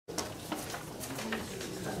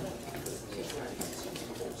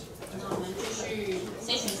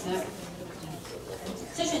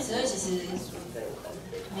实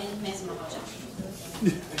没什么好讲。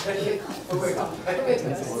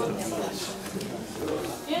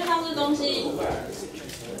因为它这东西，因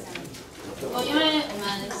为我们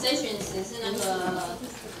C 选时是那个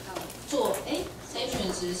C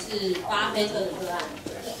选时是巴菲特的个案，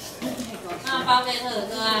那巴菲特的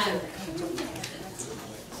个案，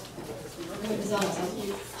我也不知道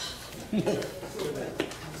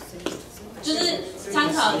就是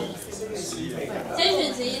参考 C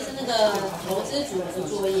选之一是那个投资组合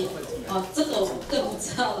作业，这个我更不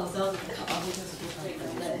知道老师要怎么考，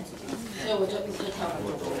对，所以我就跳了，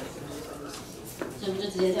所以我们就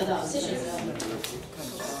直接跳到 C 选之二。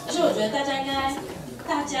而且我觉得大家应该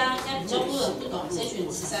比较多人不懂 C 选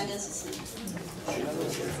13跟14。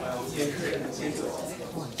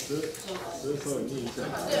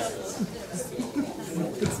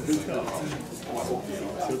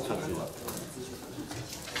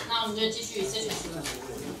那我们就继续C选12。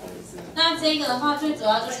那这个的话，最主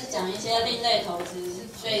要就是讲一些另类投资，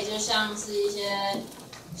所以就像是一些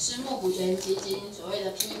私募股权基金，所谓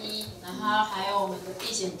的 PE， 然后还有我们的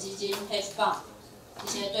避险基金 hedge fund， 一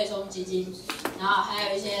些对冲基金，然后还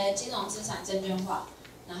有一些金融资产证券化，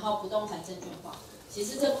然后不动产证券化。其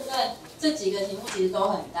实这部分这几个题目其实都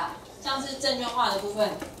很大，像是证券化的部分，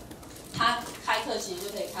它开课其实就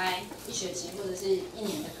可以开1学期或者是1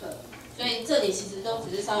年的课，所以这里其实都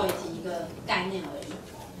只是稍微提一个概念而已。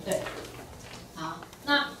对，好，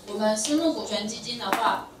那我们私募股权基金的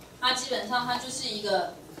话，它基本上它就是一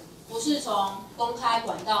个不是从公开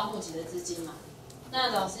管道募集的资金嘛。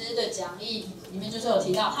那老师的讲义里面就是有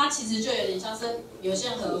提到，它其实就有点像是有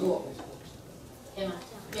限合伙，可以吗？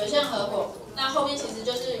有限合伙，那后面其实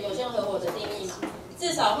就是有限合伙的定义嘛，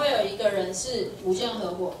至少会有一个人是无限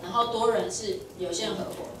合伙，然后多人是有限合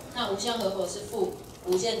伙。那无限合伙是负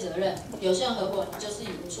无限责任，有限合伙你就是以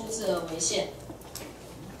出资额为限。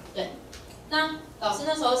对，那老师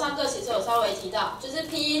那时候上课其实有稍微提到，就是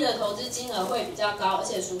PE 的投资金额会比较高，而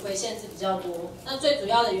且赎回限制比较多。那最主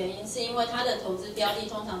要的原因是因为它的投资标的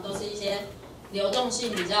通常都是一些流动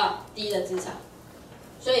性比较低的资产，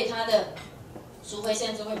所以它的赎回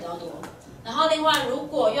限制会比较多。然后另外，如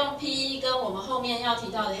果用 PE 跟我们后面要提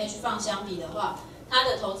到的 hedge fund 相比的话，它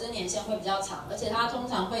的投资年限会比较长，而且它通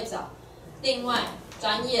常会找另外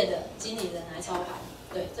专业的经理人来操盘。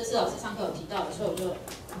对，这是老师上课有提到的，所以我就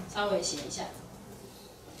稍微写一下。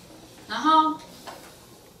然后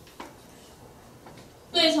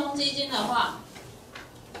对冲基金的话，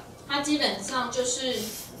它基本上就是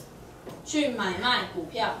去买卖股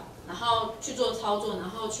票，然后去做操作，然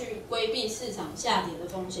后去规避市场下跌的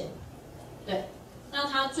风险。对，那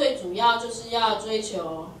它最主要就是要追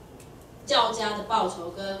求较佳的报酬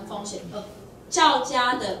跟风险，较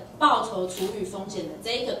佳的报酬除以风险的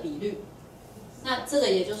这一个比率。那这个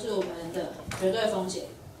也就是我们的绝对风险，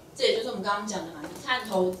这也就是我们刚刚讲的嘛。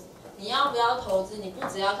你要不要投资，你不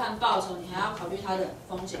只要看报酬，你还要考虑它的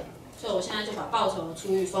风险。所以我现在就把报酬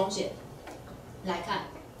除以风险来看，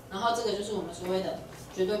然后这个就是我们所谓的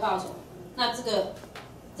绝对报酬。那这个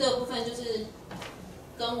部分就是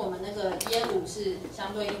跟我们那个耶鲁是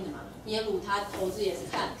相对应的嘛，耶鲁它投资也是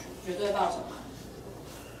看绝对报酬嘛。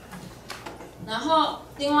然后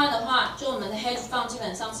另外的话，就我们的 hedge fund 基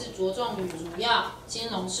本上是着重于主要金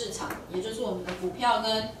融市场，也就是我们的股票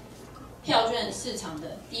跟票券市场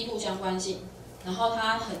的低部相关性。然后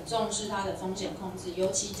它很重视它的风险控制，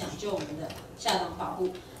尤其讲究我们的下档保护。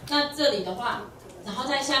那这里的话，然后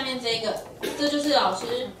在下面这就是老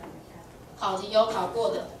师考题有考过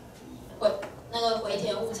的回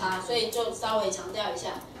填误差，所以就稍微强调一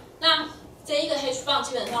下。那这一个 hedge fund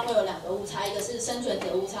基本上会有2个误差，一个是生存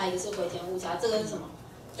者误差，一个是回填误差。这个是什么？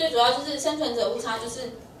最主要就是生存者误差，就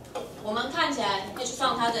是我们看起来 hedge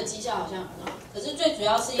fund 它的绩效好像很好，可是最主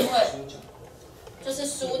要是因为就是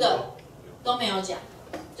输的都没有讲，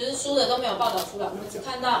就是输的都没有报道出来，我们只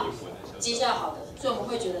看到绩效好的，所以我们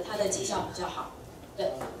会觉得它的绩效比较好。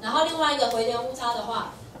对，然后另外一个回填误差的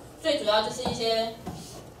话，最主要就是一些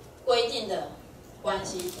规定的关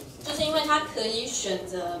系，就是因为它可以选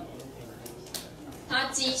择它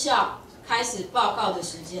绩效开始报告的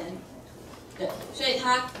时间，对，所以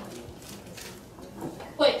它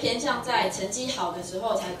会偏向在成绩好的时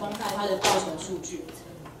候才公开它的报酬数据。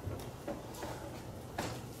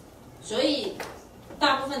所以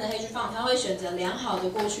大部分的 hedge fund 它会选择良好的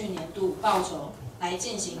过去年度报酬来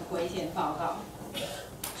进行回填报告，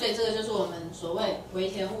所以这个就是我们所谓回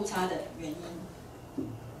填误差的原因。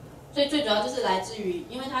所以最主要就是来自于，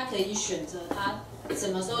因为它可以选择它什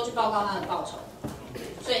么时候去报告它的报酬，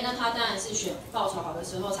所以那它当然是选报酬好的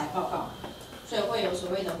时候才报告，所以会有所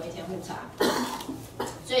谓的回填误差。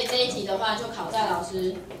所以这一题的话，就考在老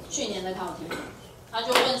师去年的考题。他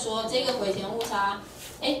就问说这个回填误差，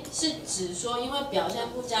是指说因为表现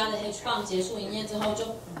不佳的 H 棒结束营业之后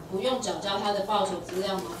就不用缴交它的报酬资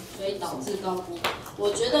料吗？所以导致高估。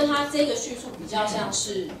我觉得它这个叙述比较像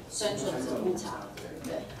是生存者误差，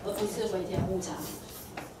对，而不是回填误差。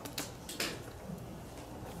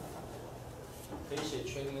可以写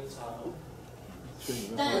圈跟叉吗？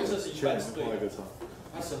但这是一半是对的。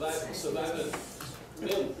它 survival 没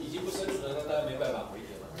有已经不生存了，那当然没办法回填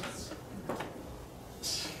了。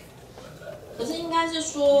可是应该是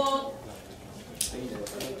说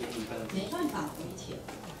没办法回填。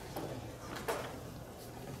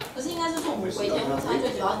可是应该是说我们回填误差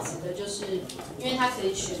最主要指的就是，因为它可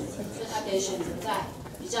以选择，所以它可以选择在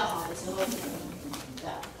比较好的时候填，对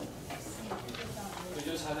啊。所以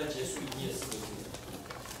就差在结束营业4个字。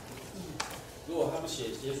如果他们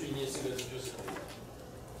写结束营业4个字就是可以的。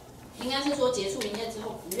应该是说结束营业之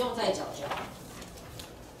后不用再缴交。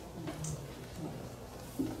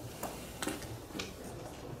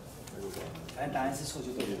反正答案是错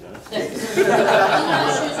就对了。对，这个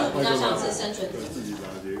叙述比较像是生存者。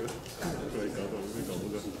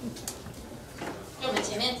就我们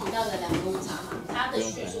前面提到的2个误差嘛，它的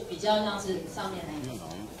叙述比较像是上面那一种。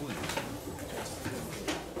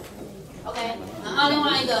OK， 然后另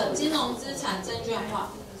外一个金融资产证券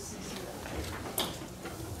化。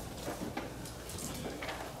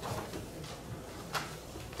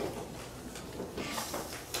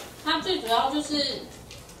它最主要就是，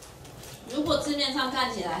如果字面上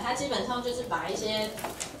看起来，它基本上就是把一些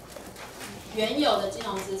原有的金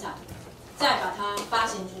融资产，再把它发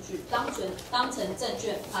行出去，当成证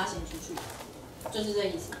券发行出去，就是这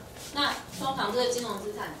意思。那通常这个金融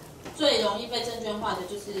资产最容易被证券化的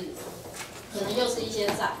就是，可能又是一些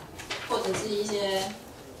债，或者是一些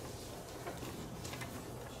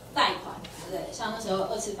贷款，对不对？像那时候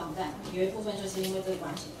2次房贷，有一部分就是因为这个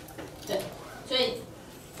关系，对，所以。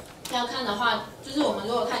要看的话，就是我们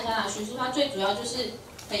如果看一下它的叙述，它最主要就是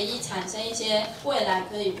可以产生一些未来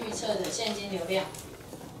可以预测的现金流量。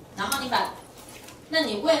然后那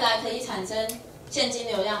你未来可以产生现金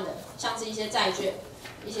流量的，像是一些债券、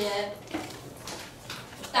一些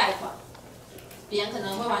贷款，别人可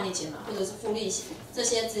能会还你钱嘛，或者是付利息，这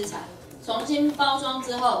些资产重新包装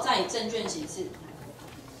之后，再以证券形式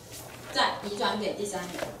再移转给第三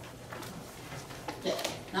人。对，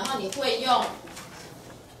然后你会用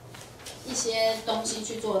一些东西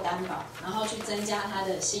去做担保，然后去增加它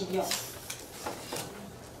的信用。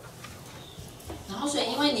然后所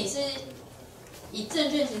以因为你是以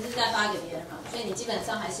证券形式再发给别人嘛，所以你基本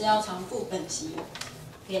上还是要偿付本息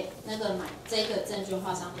给那个买这个证券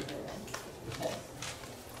化商品的人。对。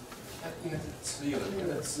那应该是持有的那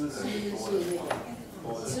个资人多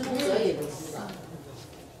的，支付者也不是吧？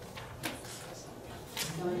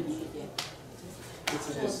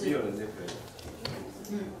就持有人就可以。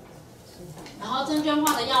然后证券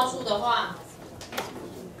化的要素的话，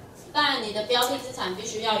当然你的标的资产必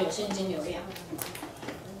须要有现金流量，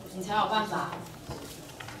你才有办法，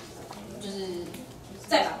就是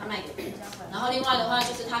再把它卖给别人。然后另外的话，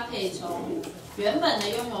就是它可以从原本的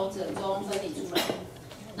拥有者中分离出来。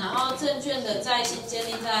然后证券的债性建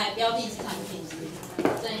立在标的资产品质，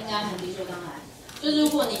这应该很理所当然。就是如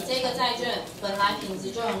果你这个债券本来品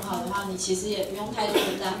质就很好的话，你其实也不用太多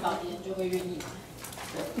的担保，别人就会愿意买。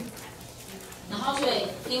对。然后所以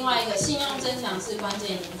另外一个信用增强是关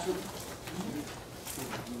键因素。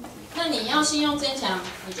那你要信用增强，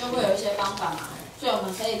你就会有一些方法嘛。所以我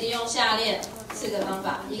们可以利用下列4个方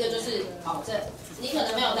法，一个就是保证，你可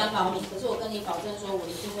能没有担保你，可是我跟你保证说我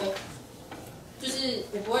一定会。就是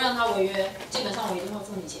我不会让他违约，基本上我一定会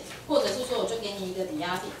付你钱，或者是说我就给你一个抵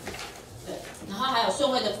押品，对。然后还有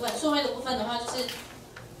顺位的部分，顺位的部分的话就是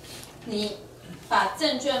你把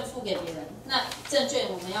证券付给别人，那证券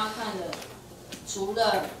我们要看的除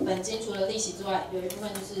了本金、除了利息之外，有一部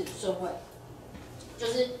分就是顺位，就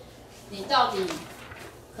是你到底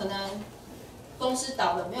可能公司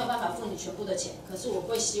倒了没有办法付你全部的钱，可是我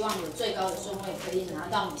会希望有最高的顺位可以拿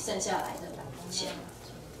到你剩下来的钱。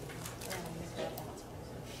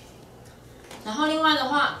然后另外的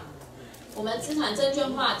话，我们资产证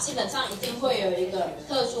券化基本上一定会有一个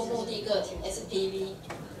特殊目的个体 SPV，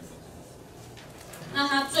 那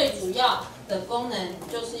它最主要的功能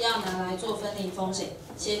就是要拿来做分离风险、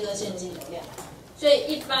切割现金流量。所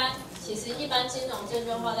以其实一般金融证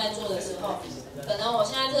券化在做的时候，可能我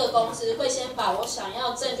现在这个公司会先把我想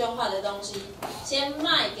要证券化的东西先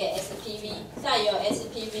卖给 SPV， 再由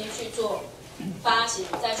SPV 去做发行，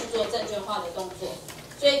再去做证券化的动作。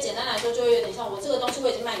所以简单来说，就会有点像我这个东西我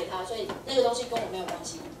已经卖给他，所以那个东西跟我没有关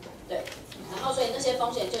系，对。然后所以那些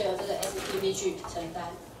风险就由这个 SPV 去承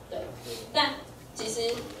担，对。但其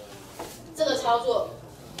实这个操作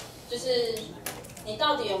就是你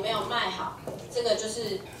到底有没有卖好，这个就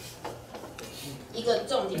是一个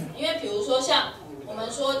重点。因为比如说像我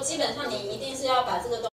们说，基本上你一定是要把这个东西